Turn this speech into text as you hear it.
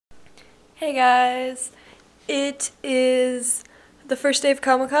Hey guys, it is the first day of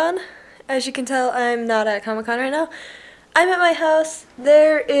Comic-Con. As you can tell, I'm not at Comic-Con right now. I'm at my house.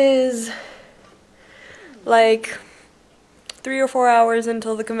 There is like 3 or 4 hours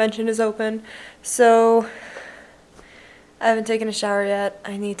until the convention is open, so I haven't taken a shower yet.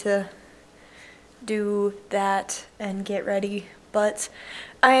 I need to do that and get ready, but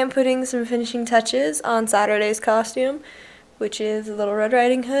I am putting some finishing touches on Saturday's costume, which is a Little Red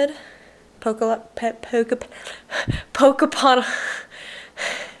Riding Hood. Pocahontas.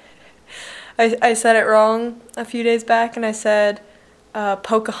 I said it wrong a few days back, and I said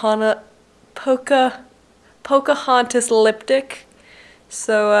Pocahontas lipstick.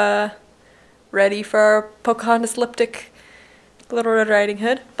 So ready for our Pocahontas lipstick Little Red Riding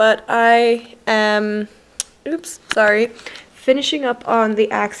Hood. But I am, finishing up on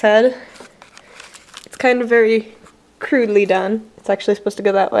the axe head. It's kind of very crudely done. It's actually supposed to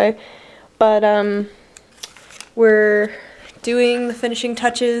go that way. But we're doing the finishing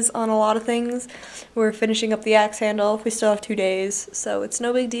touches on a lot of things. We're finishing up the axe handle. We still have 2 days, so it's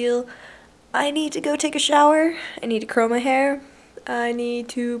no big deal. I need to go take a shower. I need to curl my hair. I need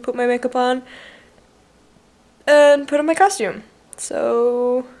to put my makeup on and put on my costume.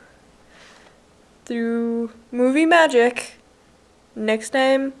 So, through movie magic, next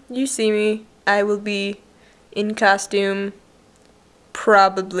time you see me, I will be in costume,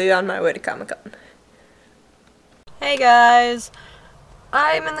 probably on my way to Comic-Con. Hey guys,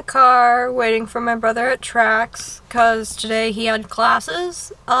 I'm in the car waiting for my brother at Trax because today he had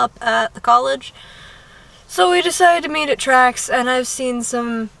classes up at the college. So we decided to meet at Trax, and I've seen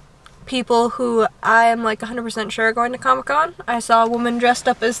some people who I am like 100% sure are going to Comic-Con. I saw a woman dressed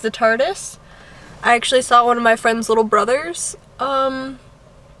up as the TARDIS. I actually saw one of my friend's little brothers.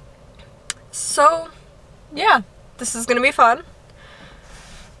 So yeah, this is gonna be fun.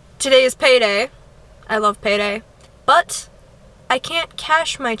 Today is payday. I love payday. But I can't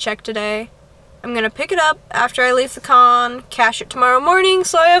cash my check today. I'm gonna pick it up after I leave the con, cash it tomorrow morning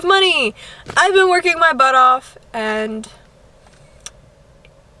so I have money. I've been working my butt off and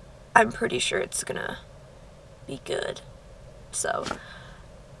I'm pretty sure it's gonna be good. So,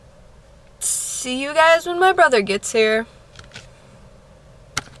 see you guys when my brother gets here.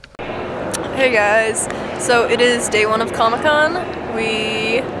 Hey guys, so it is day 1 of Comic-Con.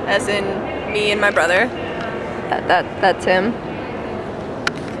 We, as in me and my brother, that's him.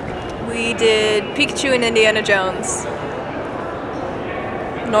 We did Pikachu and Indiana Jones.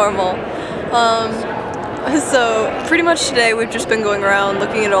 Normal. So pretty much today we've just been going around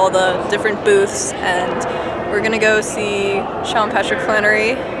looking at all the different booths, and we're gonna go see Sean Patrick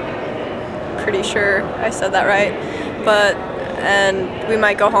Flannery. Pretty sure I said that right. And we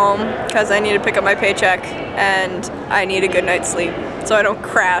might go home because I need to pick up my paycheck and I need a good night's sleep so I don't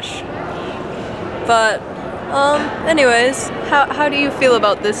crash. But anyways, how do you feel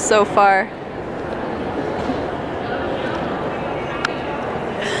about this so far?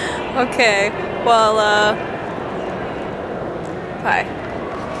 Okay, well, bye.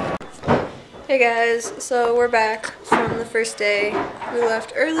 Hey guys, so we're back from the first day. We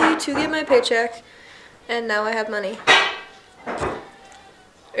left early to get my paycheck, and now I have money.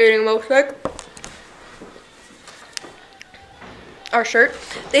 Eating a milkshake. Our shirt.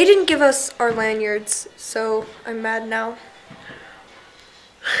 They didn't give us our lanyards, so I'm mad now.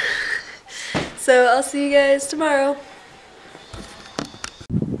 So I'll see you guys tomorrow.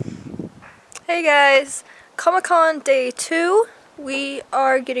 Hey guys, Comic-Con day 2. We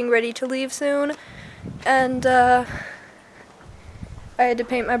are getting ready to leave soon, and I had to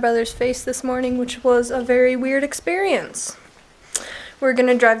paint my brother's face this morning, which was a very weird experience. We're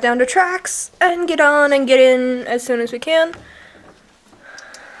gonna drive down to Trax and get on and get in as soon as we can.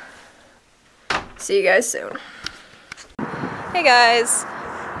 See you guys soon. Hey guys,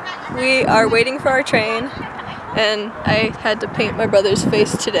 we are waiting for our train, and I had to paint my brother's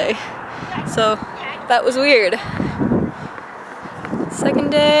face today, so that was weird.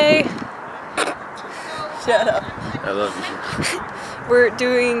 Second day. Shut up. I love you. We're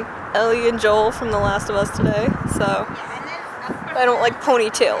doing Ellie and Joel from The Last of Us today, so I don't like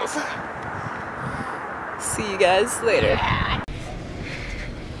ponytails. See you guys later.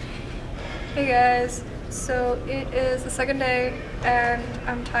 Hey guys, so it is the second day and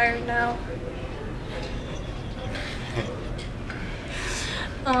I'm tired now.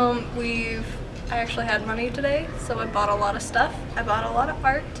 I actually had money today, so I bought a lot of stuff. I bought a lot of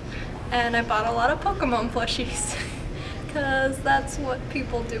art, and I bought a lot of Pokemon plushies, because that's what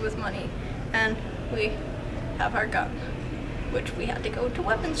people do with money. And we have our gun, which we had to go to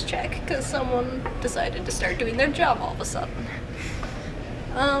weapons check because someone decided to start doing their job all of a sudden.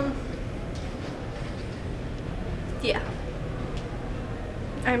 Yeah.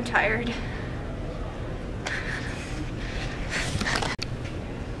 I'm tired.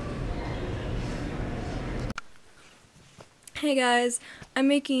 Hey guys, I'm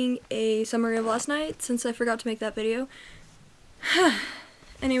making a summary of last night since I forgot to make that video.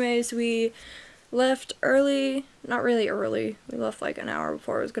 Anyways, we left early, not really early, we left like an hour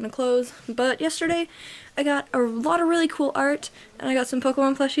before it was gonna close, but yesterday I got a lot of really cool art and I got some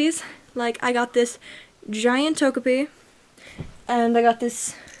Pokemon plushies. Like, I got this giant Togepi and I got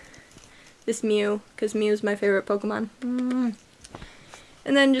this Mew, because Mew is my favorite Pokemon. And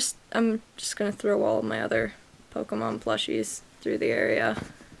then I'm just gonna throw all of my other Pokemon plushies through the area.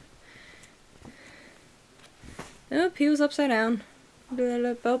 Oh, he was upside down.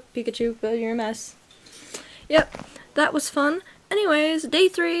 Oh, Pikachu, but you're a mess. Yep, that was fun. Anyways, day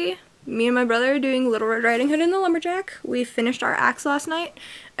 3, me and my brother are doing Little Red Riding Hood and the Lumberjack. We finished our axe last night.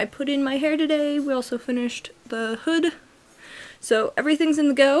 I put in my hair today. We also finished the hood. So everything's in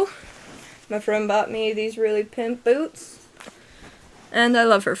the go. My friend bought me these really pimp boots, and I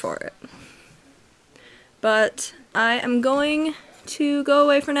love her for it. But I am going to go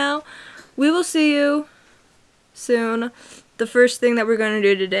away for now. We will see you soon. The first thing that we're going to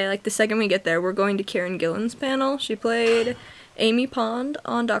do today, like the second we get there, we're going to Karen Gillan's panel. She played Amy Pond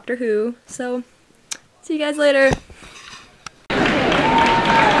on Doctor Who. So, see you guys later.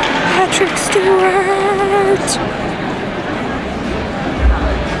 Patrick Stewart!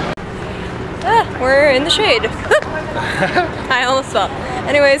 We're in the shade. I almost fell.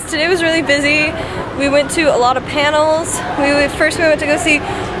 Anyways, today was really busy. We went to a lot of panels. First we went to go see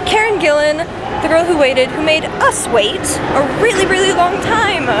Karen Gillan, the girl who waited, who made us wait a really, really long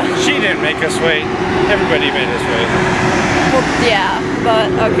time. She didn't make us wait. Everybody made us wait. Well, yeah,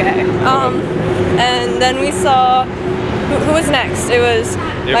 but okay. And then we saw, who was next? It was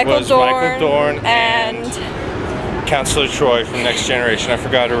Michael Dorn and Counselor Troy from Next Generation. I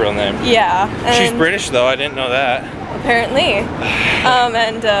forgot her real name. Yeah. She's British though, I didn't know that. Apparently.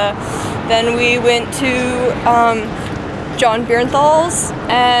 Then we went to John Bierenthal's,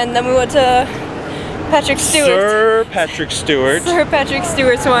 and then we went to Patrick Stewart. Sir Patrick Stewart. Sir Patrick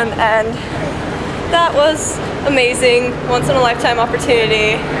Stewart's one, and that was amazing. Once in a lifetime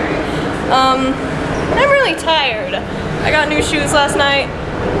opportunity. I'm really tired. I got new shoes last night.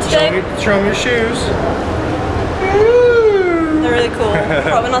 Today, show me your shoes. they're really cool.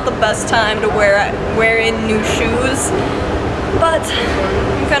 Probably not the best time to wear in new shoes, but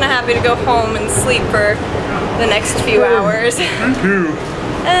I'm kind of happy to go home and sleep for the next few hours.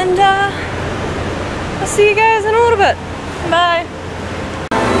 And I'll see you guys in a little bit. Bye.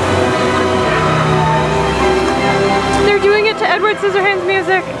 They're doing it to Edward Scissorhands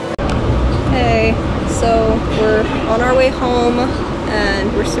music. Hey, so we're on our way home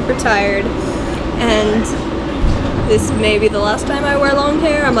and we're super tired, and this may be the last time I wear long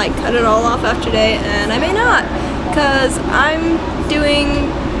hair. I might cut it all off after today, and I may not, because I'm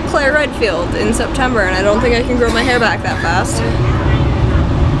doing Claire Redfield in September, and I don't think I can grow my hair back that fast.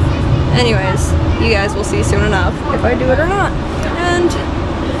 Anyways, you guys will see soon enough if I do it or not. And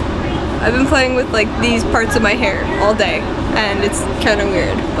I've been playing with like these parts of my hair all day, and it's kind of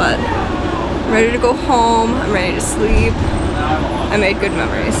weird, but I'm ready to go home. I'm ready to sleep. I made good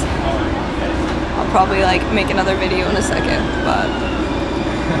memories. I'll probably like make another video in a second, but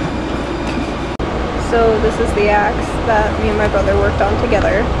so this is the axe that me and my brother worked on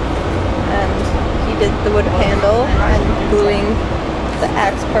together, and he did the wood handle and gluing the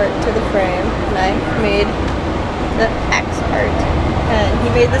axe part to the frame, and I made the axe part, and he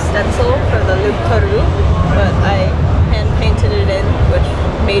made the stencil for the Loup Carew, but I hand painted it in, which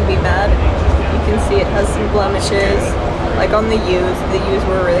made me mad. You can see it has some blemishes. Like on the U's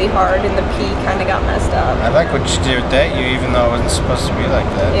were really hard, and the P kind of got messed up. I like what you did with that U, even though it wasn't supposed to be like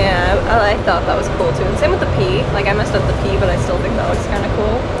that. Yeah, I thought that was cool too. And same with the P. Like, I messed up the P, but I still think that looks kind of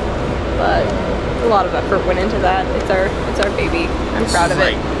cool. But a lot of effort went into that. It's our baby. I'm proud of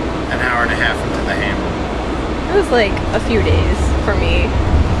it. Like an hour and a half into the handle. It was like a few days for me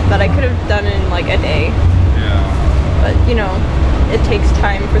that I could have done in like a day. Yeah. But you know, it takes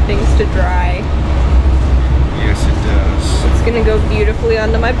time for things to dry. Yes, it does. It's gonna go beautifully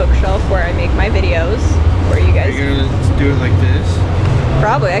onto my bookshelf where I make my videos. Where you guys. Are you gonna do it like this?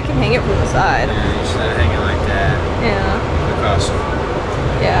 Probably. I can hang it from the side. Yeah, you should hang it like that. Yeah. Look awesome.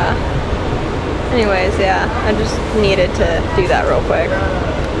 Yeah. Anyways, yeah. I just needed to do that real quick.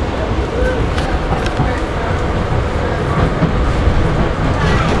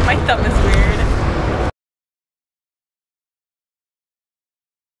 My thumb is weird.